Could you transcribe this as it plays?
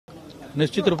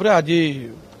निश्चित रूप से आज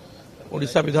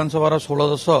ओडिशा विधानसभा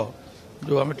 16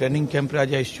 जो आम ट्रेनिंग कैंप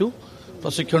आज आसचु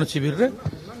प्रशिक्षण शिविर रे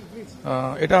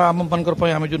एटा आम मानकर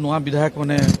आम जो नुआ विधायक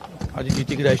मैंने आज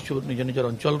जीतिक आसचु निज निजर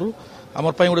अंचल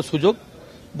आमर गोटे सुजोग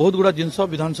बहुत गुड़ा जिनस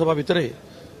विधानसभा भितर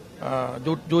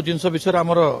जो जिनस विषय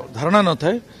आमर धारणा न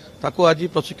थाए ताको आज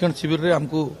प्रशिक्षण शिविर रे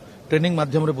आमको ट्रेनिंग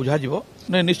माध्यम रे बुझा जिवो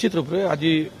ने निश्चित रूप से आज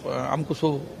आमको सो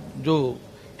जो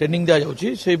ट्रेनिंग दिया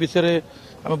जाउछि से विषय रे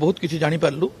आम बहुत किसी जानि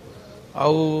पारलु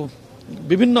आउ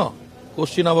विभिन्न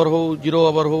क्वेश्चन आवर हो जीरो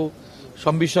आवर हो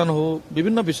संबिशन हो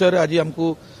विभिन्न विषय रे आज आमको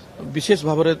विशेष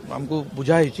भाव में आमको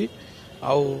बुझाई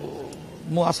आउ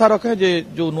मु आशा रखे जे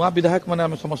जो नुआ विधायक माने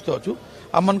आम समस्ते अच्छु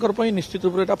आम मनकर पई निश्चित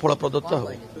रूप से फलप्रदत्त हो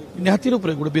निहाती रूप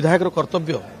से गोटे विधायक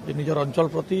कर्तव्य जे निजर अंचल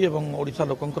प्रति एवं ओडिशा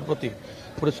लोकंकर प्रति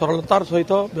गोटे सरलतार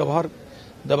सहित व्यवहार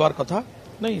देवार कथा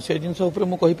नहीं से जिनस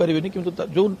मु कहि परिबिनी किंतु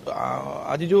जो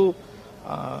आज जो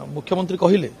मुख्यमंत्री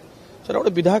कहिले सेटा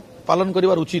गोटे विधायक पालन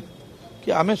करिवार उचित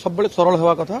कि आमे सब बेले सरल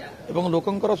हेवा कथा एवं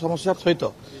लोकंकर समस्या सहित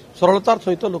सरलतार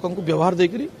सहित लोकंको व्यवहार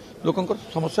देकरी लोकंकर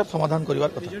समस्या समाधान करिवार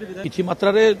कथा किछि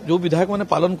मात्रा रे जो विधायक माने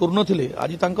पालन करूनथिले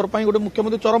आज तांकर पई गोटे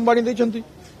मुख्यमंत्री चरम बाणी दैछंती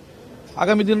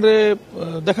आगामी दिन रे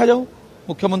देखा जाऊ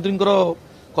मुख्यमंत्रींकर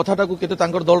कथाटाकू केते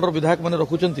तांकर दलर विधायक माने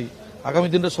रखुचंती आगामी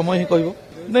दिन रे समय ही कहबो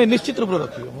नहीं निश्चित रूप से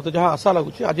रखियो मते जहां आशा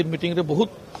लागुची आज मीटिंग रे बहुत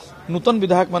नूतन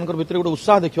विधायक मानकर भितर गोटे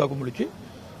उत्साह देखा मिलुची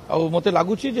आ मते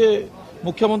लागुची जे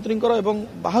मुख्यमंत्रींकर एवं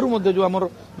बाहरु मध्य जो आमर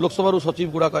लोकसभा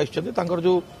सचिव गुड़ाक आइछन्ते तांकर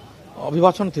जो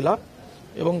अभिभाषण थिला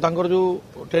एवं तांकर जो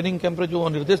ट्रेनिंग कैंप रे जो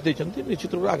निर्देश दैछन्ती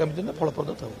निश्चित रूप से आगामी दिन फलप्रद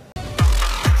हो।